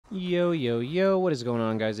Yo, yo, yo, what is going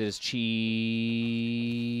on, guys? It is Cheese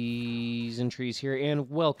and Trees here,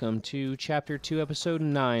 and welcome to Chapter 2, Episode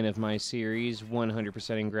 9 of my series,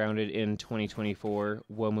 100% Grounded in 2024,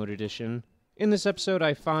 Woah Mode Edition. In this episode,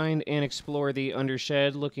 I find and explore the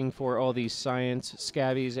Undershed, looking for all these science,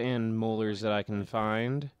 scabbies, and molars that I can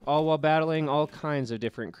find, all while battling all kinds of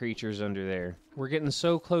different creatures under there. We're getting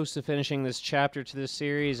so close to finishing this chapter to this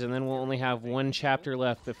series, and then we'll only have one chapter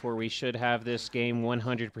left before we should have this game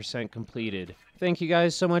 100% completed. Thank you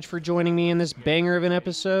guys so much for joining me in this banger of an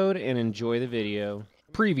episode, and enjoy the video.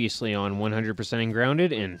 Previously on 100%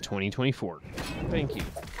 Grounded in 2024. Thank you.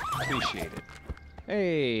 Appreciate it.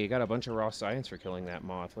 Hey, got a bunch of raw science for killing that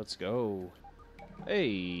moth. Let's go.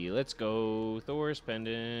 Hey, let's go. Thor's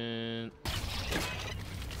pendant.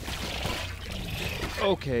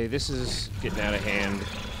 Okay, this is getting out of hand.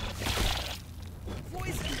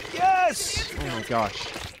 Yes! Oh my gosh.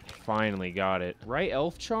 Finally got it. Right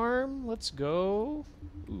elf charm? Let's go.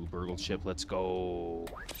 Ooh, burgled ship. Let's go.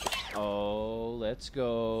 Oh, let's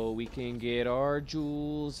go. We can get our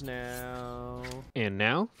jewels now. And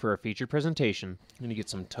now for a featured presentation. I'm gonna get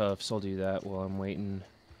some tufts. I'll do that while I'm waiting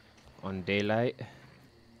on daylight.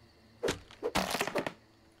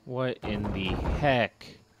 What in the heck,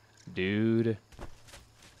 dude?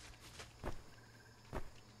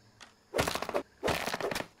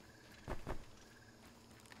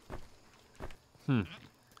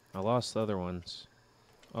 I lost the other ones.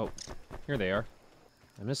 Oh, here they are.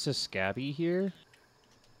 I missed a scabby here?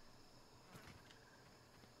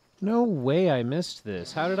 No way I missed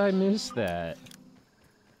this. How did I miss that?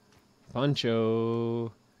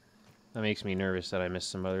 Poncho. That makes me nervous that I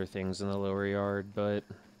missed some other things in the lower yard, but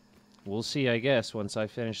we'll see, I guess, once I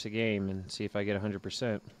finish the game and see if I get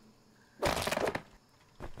 100%.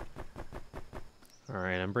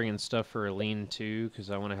 Alright, I'm bringing stuff for a lean-to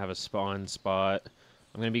because I want to have a spawn spot.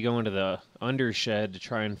 I'm going to be going to the Undershed to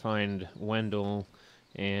try and find Wendell,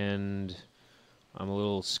 and I'm a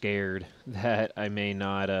little scared that I may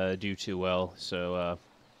not do too well, so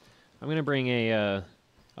I'm going to bring a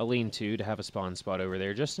lean-to have a spawn spot over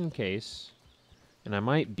there, just in case. And I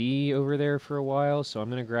might be over there for a while, so I'm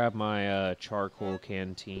going to grab my charcoal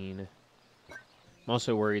canteen. I'm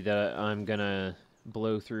also worried that I'm going to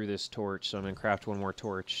blow through this torch, so I'm going to craft one more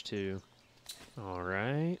torch, too.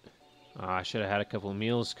 Alright. I should have had a couple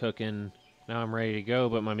meals cooking. Now I'm ready to go,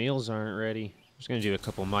 but my meals aren't ready. I'm just going to do a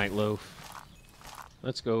couple might loaf.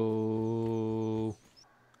 Let's go.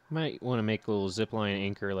 Might want to make a little zipline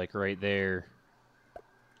anchor like right there.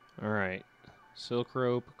 Alright. Silk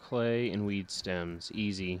rope, clay, and weed stems.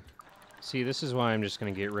 Easy. See, this is why I'm just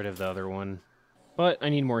going to get rid of the other one. But I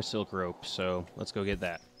need more silk rope, so let's go get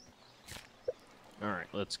that. Alright,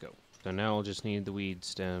 let's go. So now I'll just need the weed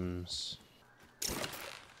stems.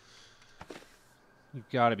 You've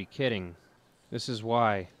got to be kidding. This is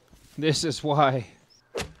why. This is why.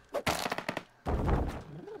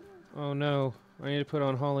 Oh no, I need to put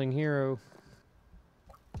on Hauling Hero.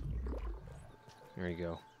 There you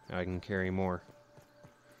go. Now I can carry more.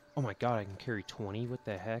 Oh my god, I can carry 20? What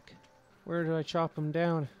the heck? Where did I chop them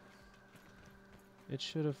down? It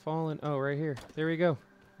should have fallen. Oh, right here. There we go.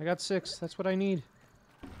 I got 6. That's what I need.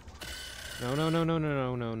 No, no, no, no,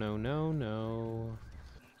 no, no, no, no, no, no.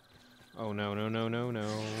 Oh, no, no, no, no,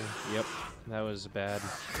 no. Yep, that was bad.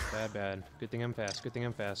 Bad, bad. Good thing I'm fast. Good thing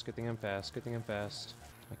I'm fast. Good thing I'm fast. Good thing I'm fast.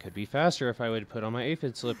 I could be faster if I would put on my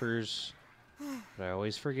aphid slippers, but I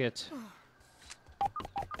always forget.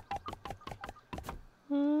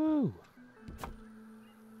 Woo!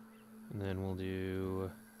 And then we'll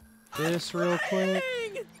do this real quick.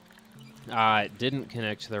 Ah, it didn't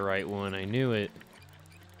connect to the right one. I knew it.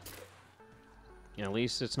 Yeah, at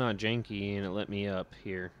least it's not janky and it let me up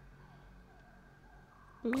here.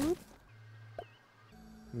 Boop.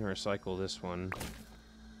 I'm gonna recycle this one.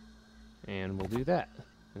 And we'll do that.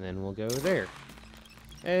 And then we'll go there.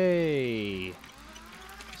 Hey!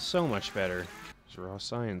 So much better. There's raw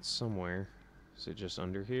science somewhere. Is it just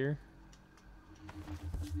under here?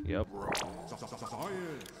 Yep.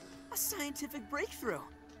 A scientific breakthrough.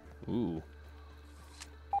 Ooh.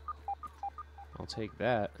 I'll take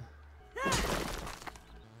that.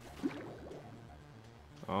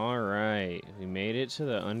 Alright, we made it to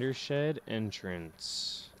the Undershed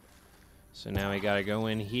entrance. So now we gotta go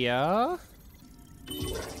in here.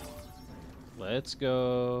 Let's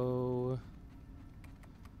go.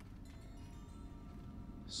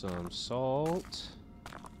 Some salt.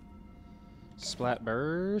 Splat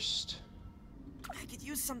burst. I could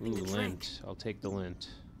use something Ooh, to drink. lint. I'll take the lint.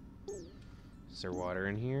 Is there water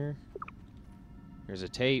in here? There's a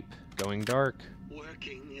tape. Going dark.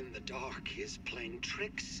 Working in the dark is playing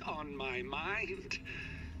tricks on my mind.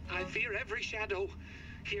 I fear every shadow,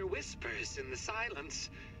 hear whispers in the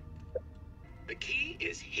silence. The key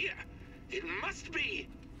is here. It must be.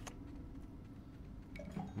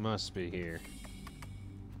 Must be here.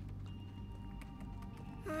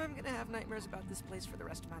 I'm gonna have nightmares about this place for the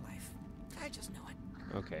rest of my life. I just know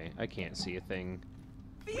it. Okay, I can't see a thing.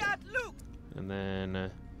 Fiat Luke! And then,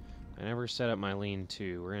 I never set up my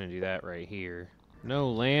lean-to. We're gonna do that right here.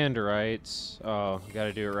 No land rights. Oh,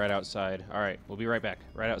 gotta do it right outside. Alright, we'll be right back.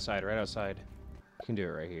 Right outside, right outside. You can do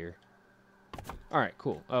it right here. Alright,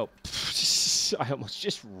 cool. Oh, I almost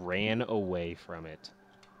just ran away from it.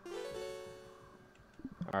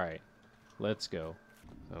 Alright, let's go.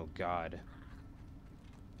 Oh, God.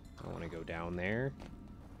 I want to go down there.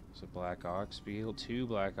 There's a black ox beetle, 2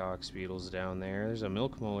 black ox beetles down there. There's a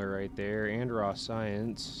milk molar right there, and raw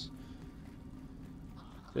science.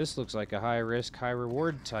 This looks like a high-risk,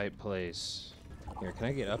 high-reward type place. Here, can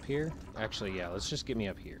I get up here? Actually, yeah, let's just get me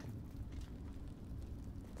up here.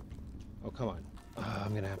 Oh, come on.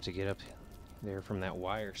 I'm gonna have to get up there from that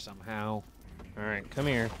wire somehow. Alright, come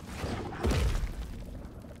here.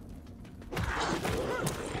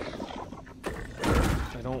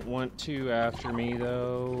 I don't want 2 after me,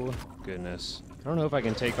 though. Goodness. I don't know if I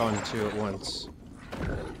can take on 2 at once.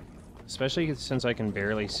 Especially since I can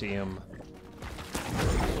barely see them.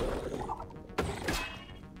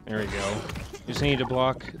 There we go. Just need to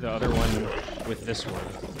block the other one with this one.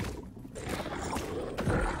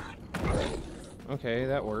 Okay,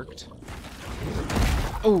 that worked.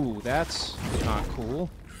 Oh, that's not cool.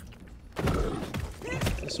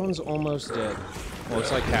 This one's almost dead. Well,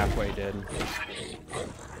 it's like halfway dead.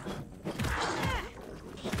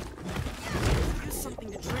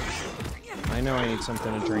 Something to drink. I know I need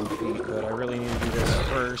something to drink, Pete, but I really need to do this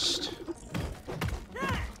first.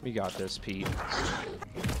 We got this, Pete.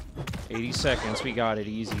 80 seconds, we got it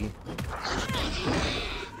easy.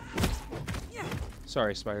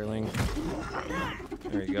 Sorry, Spiderling.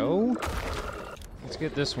 There we go. Let's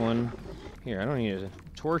get this one. Here, I don't need a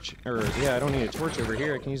torch, or yeah, I don't need a torch over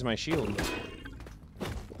here. I can use my shield.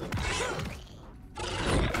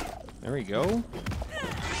 There we go.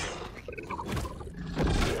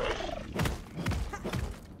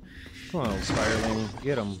 Come on, Spiderling,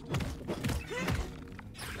 get him.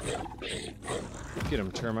 Get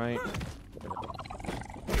him, termite.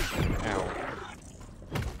 Ow.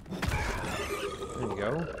 There you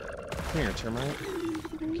go. Come here, termite.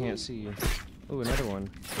 I can't see you. Ooh, another one.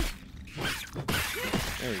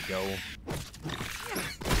 There we go.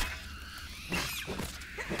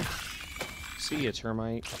 See ya,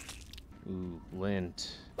 termite. Ooh,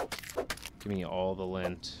 lint. Give me all the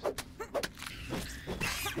lint.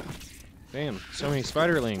 Damn, so many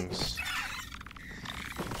spiderlings.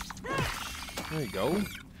 There you go.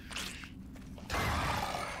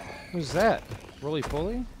 What's that?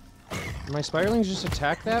 Roly-poly? My spiderlings just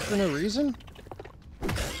attack that for no reason?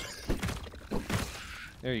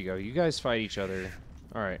 There you go. You guys fight each other.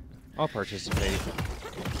 Alright. I'll participate.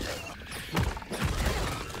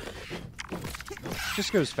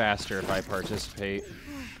 Just goes faster if I participate.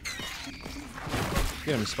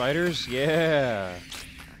 Get them, spiders. Yeah!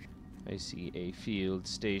 I see a field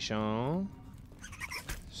station.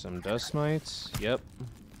 Some dust mites. Yep.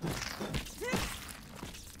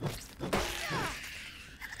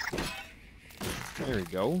 There we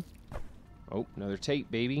go. Oh, another tape,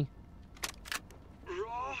 baby.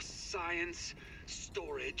 Raw science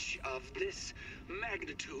storage of this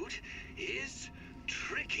magnitude is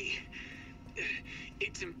tricky.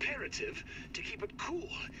 It's imperative to keep it cool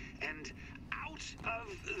and out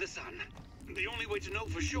of the sun. The only way to know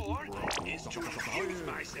for sure is to infuse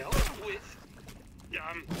myself with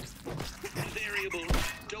variable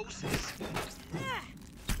doses.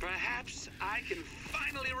 Perhaps I can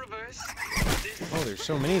finally reverse this. Oh, there's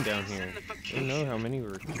so many down here. I don't know how many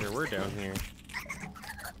there were down here.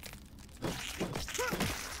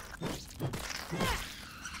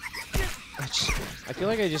 I feel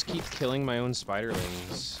like I just keep killing my own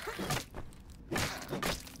spiderlings.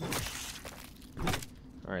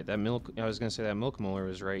 Alright, that milk... I was gonna say that milk molar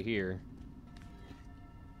was right here.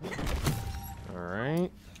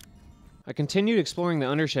 Alright. I continued exploring the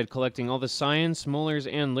Undershed, collecting all the science, molars,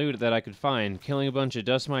 and loot that I could find, killing a bunch of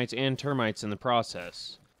dust mites and termites in the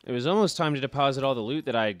process. It was almost time to deposit all the loot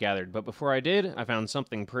that I had gathered, but before I did, I found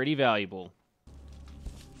something pretty valuable.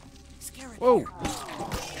 Whoa!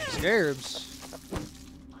 Scarabs.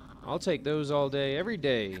 I'll take those all day, every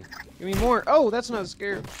day. Give me more. Oh, that's not a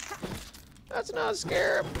scarab. That's not a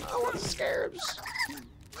scarab. I want the scarabs.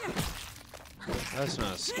 That's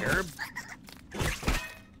not a scarab.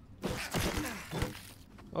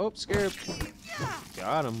 Oh, scarab.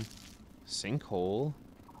 Got him. Sinkhole.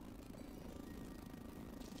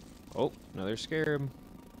 Oh, another scarab.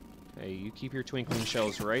 Hey, you keep your twinkling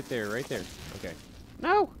shells right there, right there. Okay.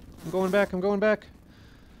 No! I'm going back, I'm going back.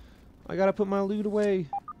 I gotta put my loot away.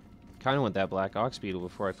 Kinda want that black ox beetle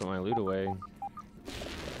before I put my loot away.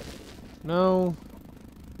 No.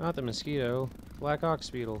 Not the mosquito. Black ox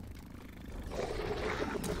beetle.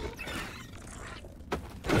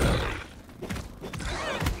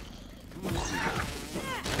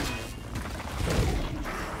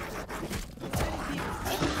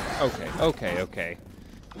 Okay, okay, okay.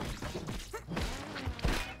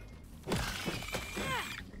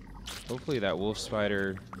 Hopefully that wolf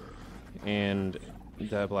spider and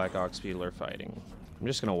the black ox beetle are fighting. I'm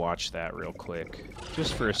just gonna watch that real quick.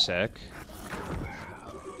 Just for a sec.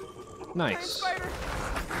 Nice.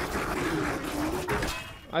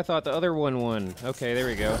 I thought the other one won. Okay, there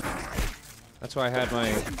we go. That's why I had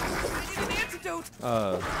my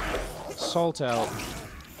salt out.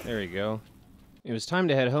 There we go. It was time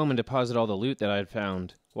to head home and deposit all the loot that I'd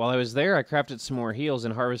found. While I was there, I crafted some more heals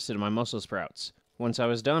and harvested my muscle sprouts. Once I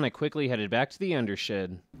was done, I quickly headed back to the Undershed.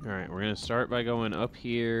 Alright, we're gonna start by going up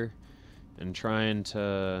here and trying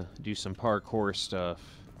to do some parkour stuff.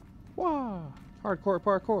 Wow! Hardcore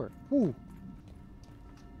parkour. Woo!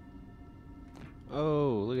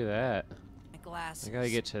 Oh, look at that. Glasses. I gotta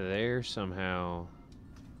get to there somehow.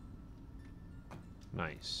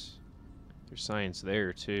 Nice. There's science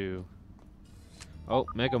there, too. Oh,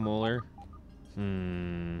 Mega Molar.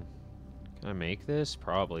 Can I make this?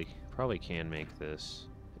 Probably. Probably can make this.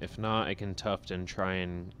 If not, I can tuft and try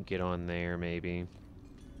and get on there, maybe.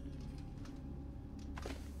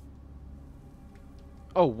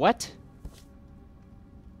 Oh, what?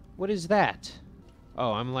 What is that?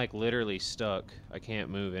 Oh, I'm like literally stuck. I can't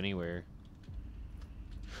move anywhere.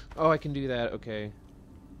 Oh, I can do that. Okay.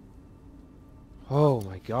 Oh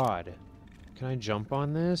my god. Can I jump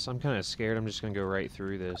on this? I'm kind of scared. I'm just gonna go right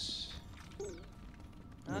through this. Oh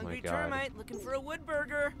my Hungry god. termite looking for a wood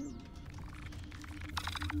burger.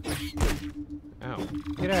 Ow.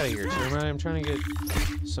 Get out of here, termite. I'm trying to get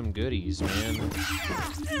some goodies, man.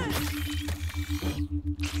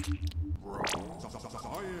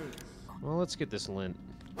 Well, let's get this lint.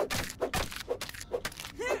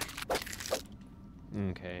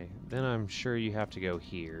 Okay, then I'm sure you have to go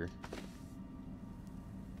here.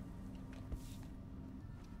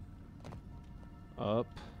 Up.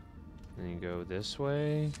 Then you go this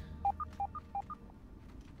way.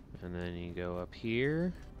 And then you go up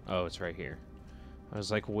here. Oh, it's right here. I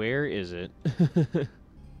was like, where is it?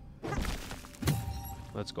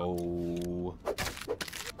 Let's go.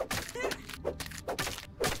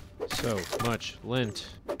 So much lint.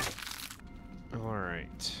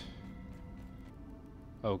 Alright.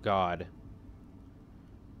 Oh god.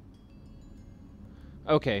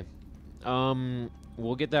 Okay.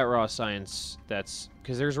 We'll get that raw science. That's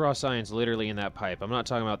because there's raw science literally in that pipe. I'm not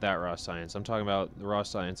talking about that raw science. I'm talking about the raw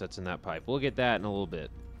science that's in that pipe. We'll get that in a little bit.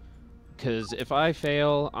 Because if I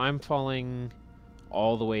fail, I'm falling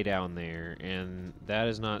all the way down there, and that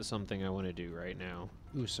is not something I want to do right now.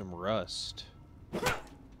 Ooh, some rust.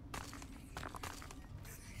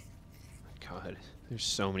 God, there's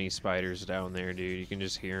so many spiders down there, dude. You can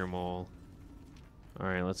just hear them all.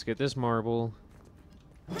 Alright, let's get this marble.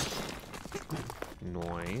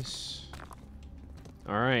 Nice.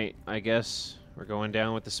 Alright, I guess we're going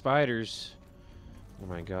down with the spiders. Oh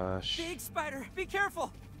my gosh. Big spider, be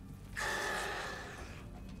careful.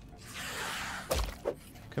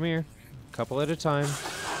 Come here. A couple at a time. I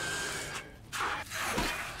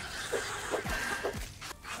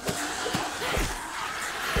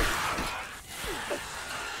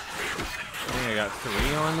think I got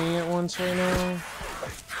 3 on me at once right now.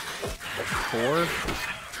 4.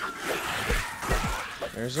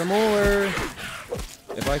 There's a molar.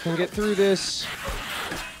 If I can get through this.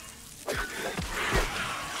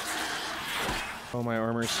 Oh, my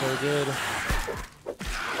armor's so good.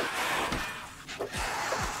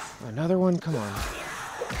 Another one? Come on.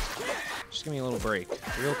 Just give me a little break.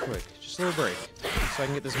 Real quick. Just a little break. So I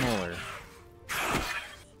can get this molar.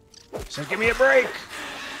 So give me a break!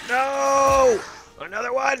 No!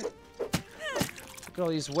 Another one! Look at all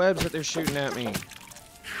these webs that they're shooting at me.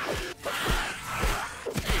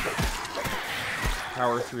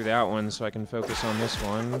 Power through that one so I can focus on this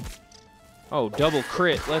one. Oh, double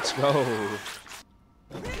crit. Let's go.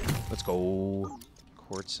 Let's go.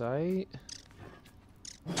 Quartzite.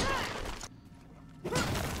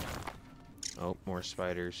 Oh, more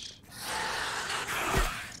spiders.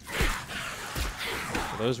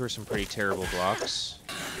 Well, those were some pretty terrible blocks.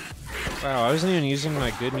 Wow, I wasn't even using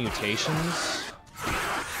my good mutations.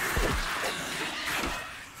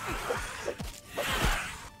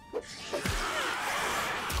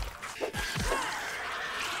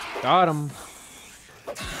 Got him.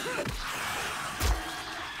 Let's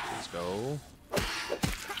go.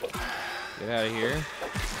 Get out of here.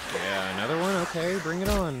 Yeah, another one? Okay, bring it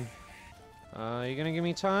on. You gonna give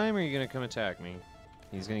me time, or you gonna come attack me?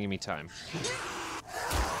 He's gonna give me time.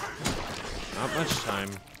 Not much time.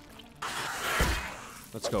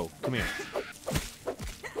 Let's go. Come here.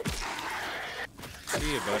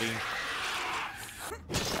 See ya, buddy.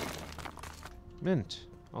 Mint.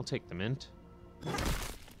 I'll take the mint.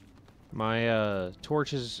 My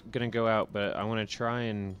torch is gonna go out, but I want to try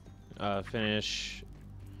and finish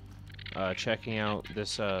checking out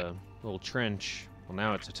this little trench. Well,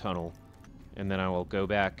 now it's a tunnel. And then I will go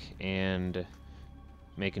back and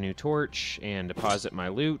make a new torch and deposit my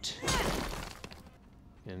loot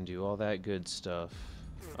and do all that good stuff.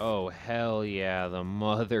 Oh, hell yeah, the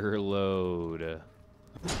mother load.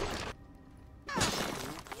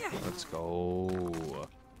 Let's go.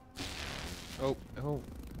 Oh,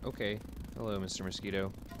 okay. Hello, Mr.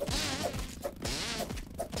 Mosquito.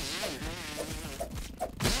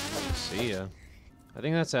 See ya. I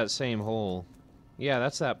think that's that same hole. Yeah,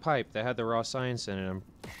 that's that pipe that had the raw science in it. I'm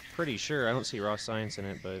pretty sure. I don't see raw science in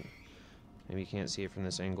it, but maybe you can't see it from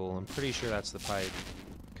this angle. I'm pretty sure that's the pipe.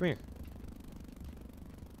 Come here.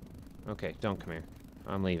 Okay, don't come here.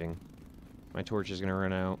 I'm leaving. My torch is gonna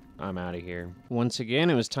run out. I'm out of here. Once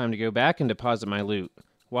again, it was time to go back and deposit my loot.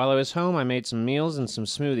 While I was home, I made some meals and some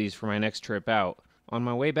smoothies for my next trip out. On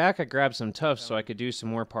my way back, I grabbed some tufts so I could do some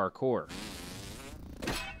more parkour.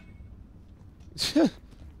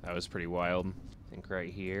 That was pretty wild. I think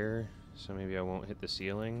right here, so maybe I won't hit the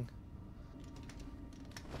ceiling.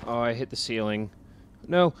 Oh, I hit the ceiling.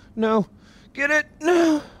 No, no! Get it!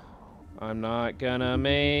 No! I'm not gonna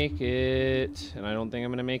make it, and I don't think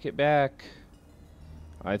I'm gonna make it back.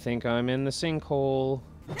 I think I'm in the sinkhole.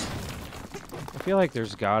 I feel like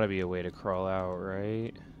there's gotta be a way to crawl out,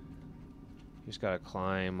 right? You just gotta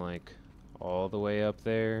climb, like, all the way up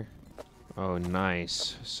there. Oh,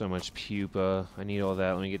 nice. So much pupa. I need all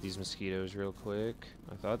that. Let me get these mosquitoes real quick.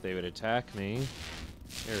 I thought they would attack me.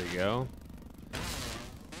 There we go.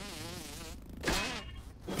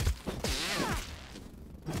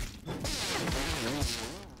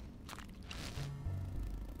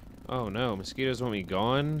 Oh no, mosquitoes want me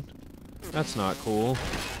gone? That's not cool.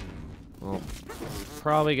 Well,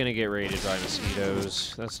 probably gonna get raided by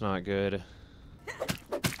mosquitoes. That's not good.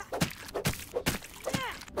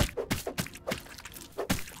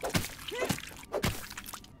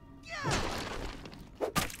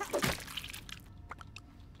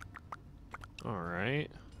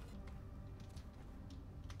 Alright.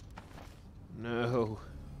 No.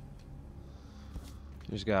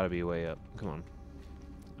 There's gotta be a way up. Come on.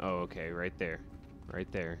 Oh, okay, right there.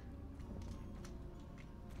 Right there.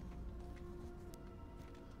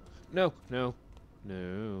 No, no,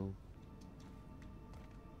 no.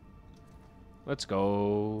 Let's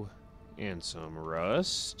go. And some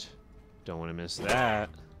rust. Don't want to miss that.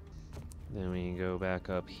 Then we can go back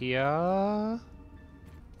up here. Oh.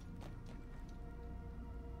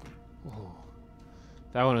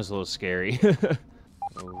 That one was a little scary.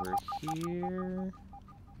 Over here.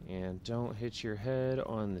 And don't hit your head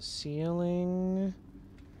on the ceiling.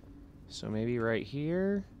 So maybe right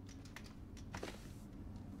here.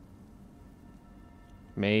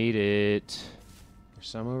 Made it. There's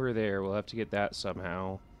some over there. We'll have to get that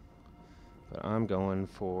somehow. But I'm going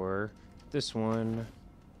for this one.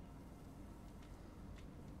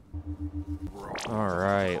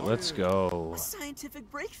 Alright, let's go. A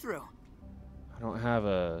scientific breakthrough. I don't have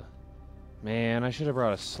a... Man, I should have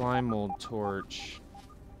brought a slime mold torch.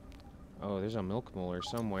 Oh, there's a milk molar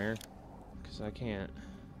somewhere. Because I can't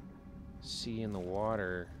see in the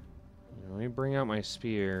water. Let me bring out my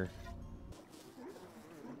spear.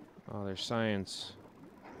 Oh, there's science.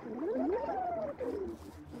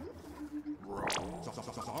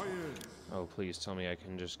 Oh, please tell me I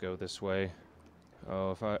can just go this way.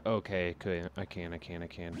 Oh, if I... Okay, I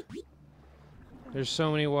can. There's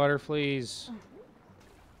so many water fleas.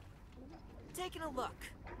 Taking a look.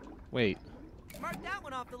 Wait. Mark that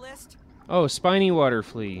one off the list. Oh, spiny water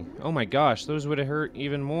flea. Oh my gosh, those would have hurt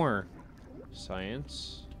even more.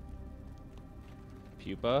 Science.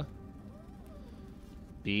 Pupa.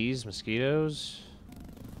 Bees, mosquitoes.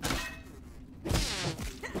 Do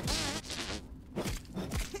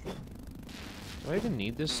I even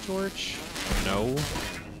need this torch? No.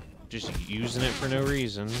 Just using it for no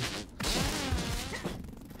reason.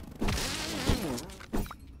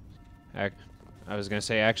 I was gonna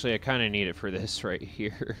say, actually, I kind of need it for this right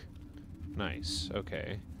here. Nice,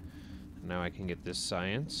 okay. Now I can get this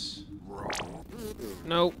science.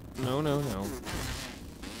 Nope. No.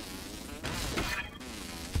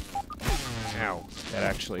 That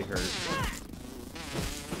actually hurt.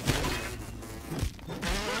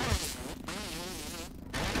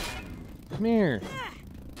 Come here.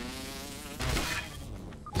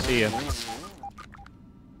 See ya.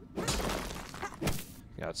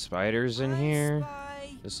 Got spiders in here.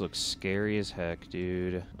 This looks scary as heck,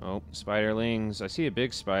 dude. Oh, spiderlings. I see a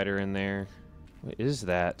big spider in there. What is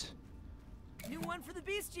that? New one for the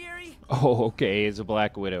bestiary. Oh, okay. It's a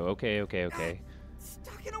black widow. Okay.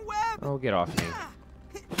 Stuck in a web. Oh, get off me.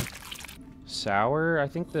 Sour? I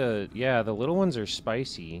think the little ones are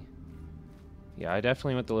spicy. Yeah, I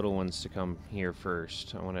definitely want the little ones to come here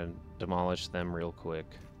first. I want to demolish them real quick.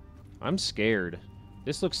 I'm scared.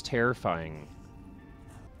 This looks terrifying.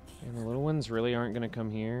 And the little ones really aren't going to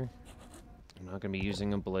come here. I'm not going to be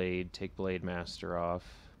using a blade. Take Blade Master off.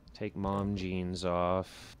 Take Mom Jeans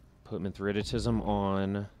off. Put Mithridatism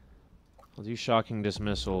on. I'll do Shocking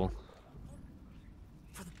Dismissal.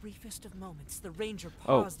 For the briefest of moments, the ranger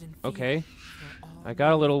paused in fear. Okay. I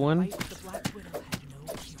got a little one. The Black Widow had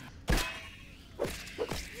no cure.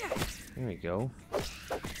 There we go.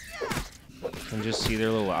 You can just see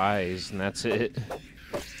their little eyes, and that's it.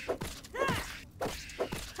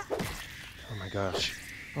 Oh my gosh.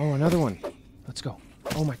 Oh, another one. Let's go.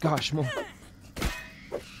 Oh my gosh, more.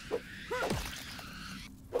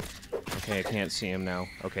 Okay, I can't see him now.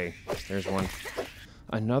 Okay, there's one.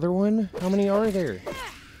 Another one? How many are there?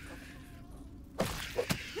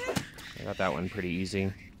 I got that one pretty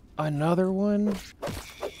easy. Another one?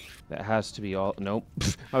 That has to be all... Nope.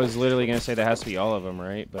 I was literally going to say that has to be all of them,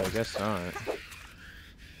 right? But I guess not.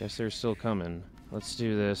 Guess they're still coming. Let's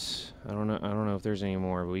do this. I don't know if there's any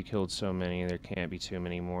more, but we killed so many, there can't be too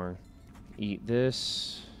many more. Eat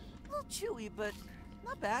this. A little chewy, but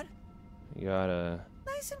not bad. You gotta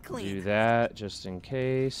Nice and clean. do that just in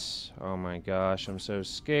case. Oh my gosh, I'm so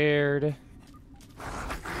scared.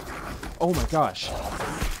 Oh my gosh.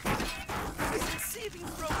 Saving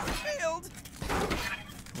throw failed.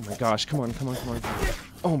 Oh my gosh, come on.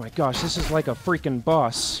 Oh my gosh, this is like a freaking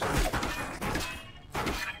boss.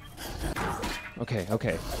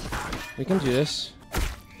 Okay. We can do this.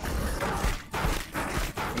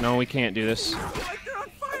 No, we can't do this. Like they're on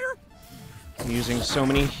fire. I'm using so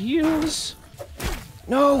many heals.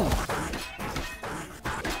 No!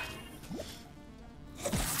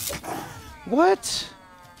 What?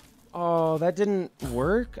 Oh, that didn't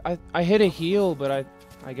work? I hit a heal, but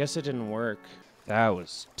I guess it didn't work. That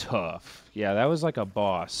was tough. Yeah, that was like a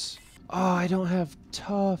boss. Oh, I don't have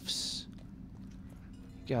tufts.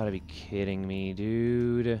 You gotta be kidding me,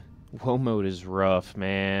 dude. Woah mode is rough,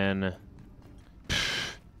 man.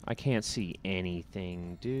 I can't see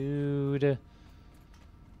anything, dude.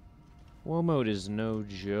 Woah mode is no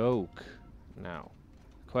joke. Now,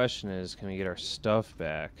 the question is, can we get our stuff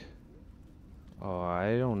back? Oh,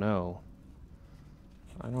 I don't know.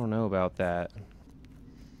 I don't know about that.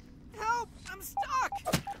 Help! I'm stuck.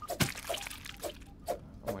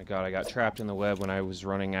 Oh my god, I got trapped in the web when I was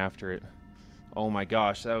running after it. Oh my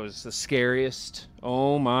gosh, that was the scariest.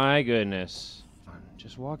 Oh my goodness.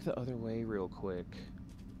 Just walk the other way real quick.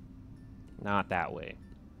 Not that way.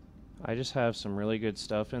 I just have some really good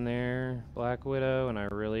stuff in there, Black Widow, and I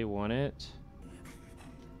really want it.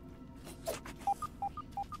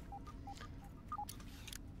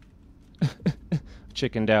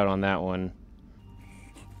 Chickened out on that one.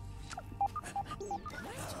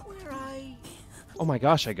 Oh my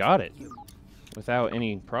gosh, I got it. Without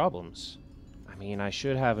any problems. I mean, I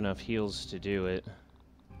should have enough heals to do it.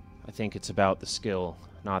 I think it's about the skill,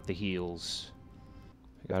 not the heals.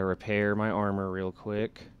 I gotta repair my armor real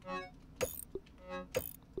quick.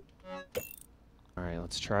 Alright,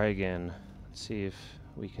 let's try again. Let's see if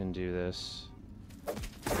we can do this.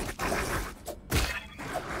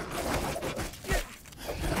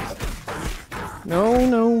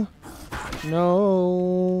 No.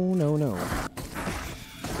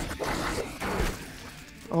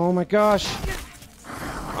 Oh my gosh.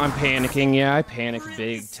 I'm panicking. Yeah, I panic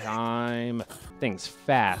big time. Thing's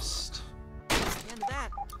fast. End of that.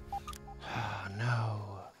 Oh,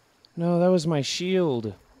 no. No, that was my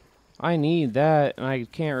shield. I need that, and I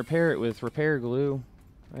can't repair it with repair glue.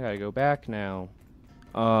 I gotta go back now.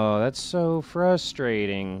 Oh, that's so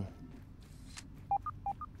frustrating.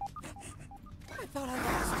 I thought I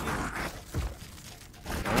lost you.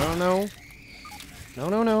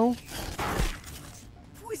 No.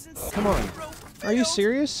 Poison Come on. Are you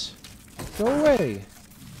serious? Go away.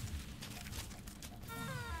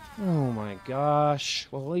 Oh my gosh.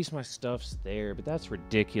 Well, at least my stuff's there, but that's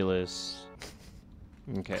ridiculous.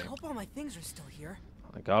 Okay. I hope all my things are still here.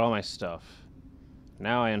 I got all my stuff.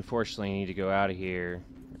 Now I unfortunately need to go out of here,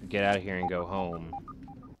 get out of here and go home.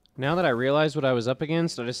 Now that I realized what I was up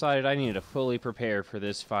against, I decided I needed to fully prepare for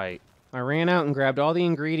this fight. I ran out and grabbed all the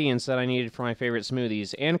ingredients that I needed for my favorite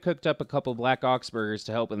smoothies, and cooked up a couple Black Ox burgers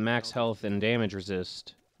to help with max health and damage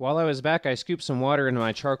resist. While I was back, I scooped some water into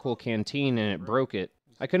my charcoal canteen and it broke it.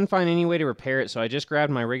 I couldn't find any way to repair it, so I just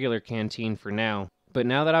grabbed my regular canteen for now. But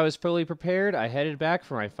now that I was fully prepared, I headed back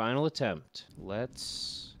for my final attempt.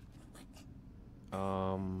 Let's...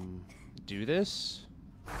 do this?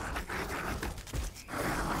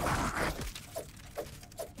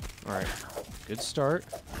 Alright, good start.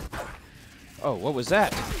 Oh, what was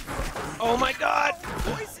that? Oh my god!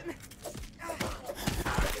 Poison!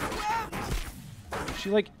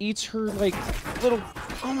 She, like, eats her, like, little...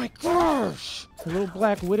 Oh my gosh! Her little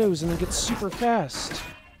black widows and then gets super fast.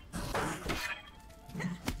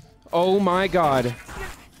 Oh my god.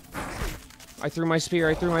 I threw my spear,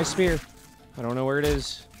 I threw my spear. I don't know where it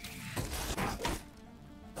is.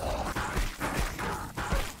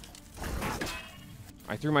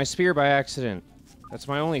 I threw my spear by accident. That's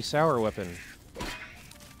my only sour weapon.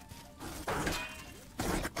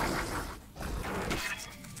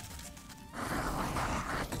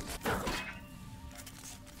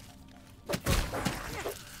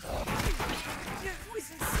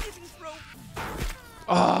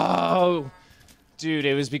 Oh! Dude,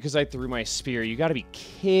 it was because I threw my spear. You gotta be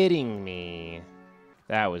kidding me.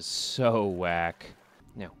 That was so whack.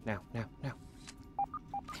 No, no, no, no.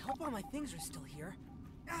 I hope all my things are still here.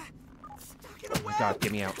 Stuck in a Oh my god,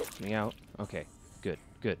 get me out. Get me out. Okay, good,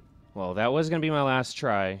 good. Well, that was gonna be my last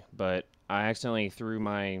try, but I accidentally threw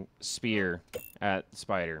my spear at the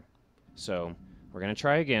spider. So, we're gonna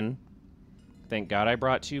try again. Thank God I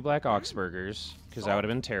brought 2 Black Ox burgers, because that would have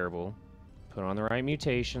been terrible. Put on the right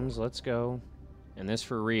mutations, let's go. And this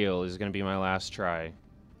for real is gonna be my last try.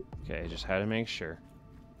 Okay, just had to make sure.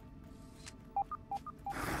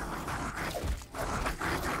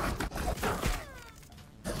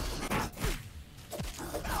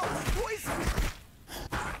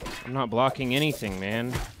 I'm not blocking anything,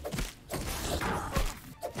 man.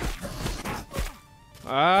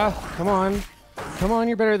 Ah, come on. Come on,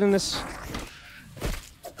 you're better than this.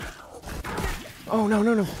 Oh, no,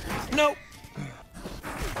 no, no. No!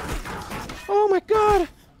 Oh my god!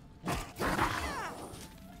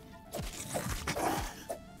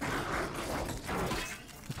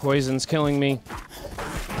 The poison's killing me.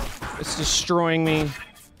 It's destroying me.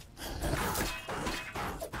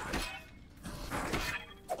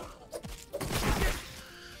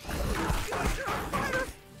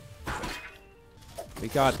 We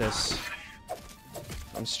got this.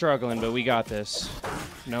 I'm struggling, but we got this.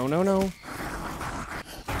 No, no, no.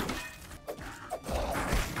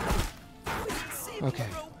 Okay,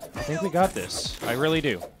 I think we got this. I really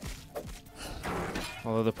do.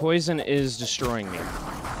 Although the poison is destroying me.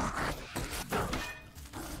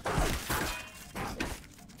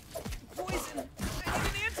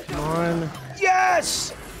 Come on.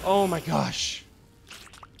 Yes! Oh my gosh.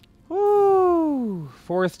 Woo!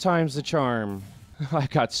 4th time's the charm. I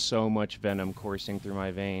got so much venom coursing through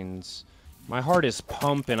my veins. My heart is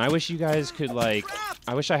pumping. I wish you guys could, like...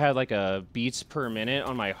 I wish I had, like, a beats per minute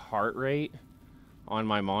on my heart rate on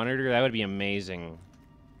my monitor. That would be amazing.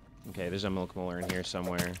 Okay, there's a milk molar in here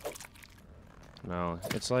somewhere. No,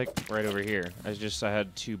 it's, like, right over here. I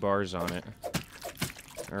had 2 bars on it.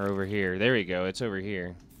 Or over here. There we go. It's over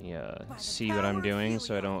here. Yeah, see what I'm doing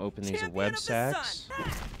so I don't open these web sacks.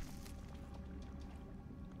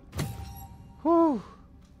 Whew.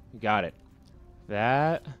 You got it.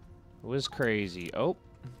 That was crazy. Oh.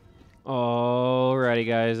 Alrighty,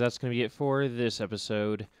 guys. That's going to be it for this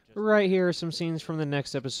episode. Right here are some scenes from the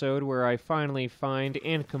next episode where I finally find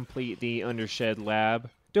and complete the Undershed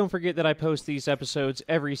lab. Don't forget that I post these episodes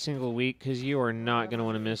every single week because you are not going to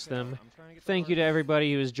want to miss them. Thank you to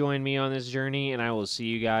everybody who has joined me on this journey, and I will see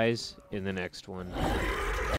you guys in the next one.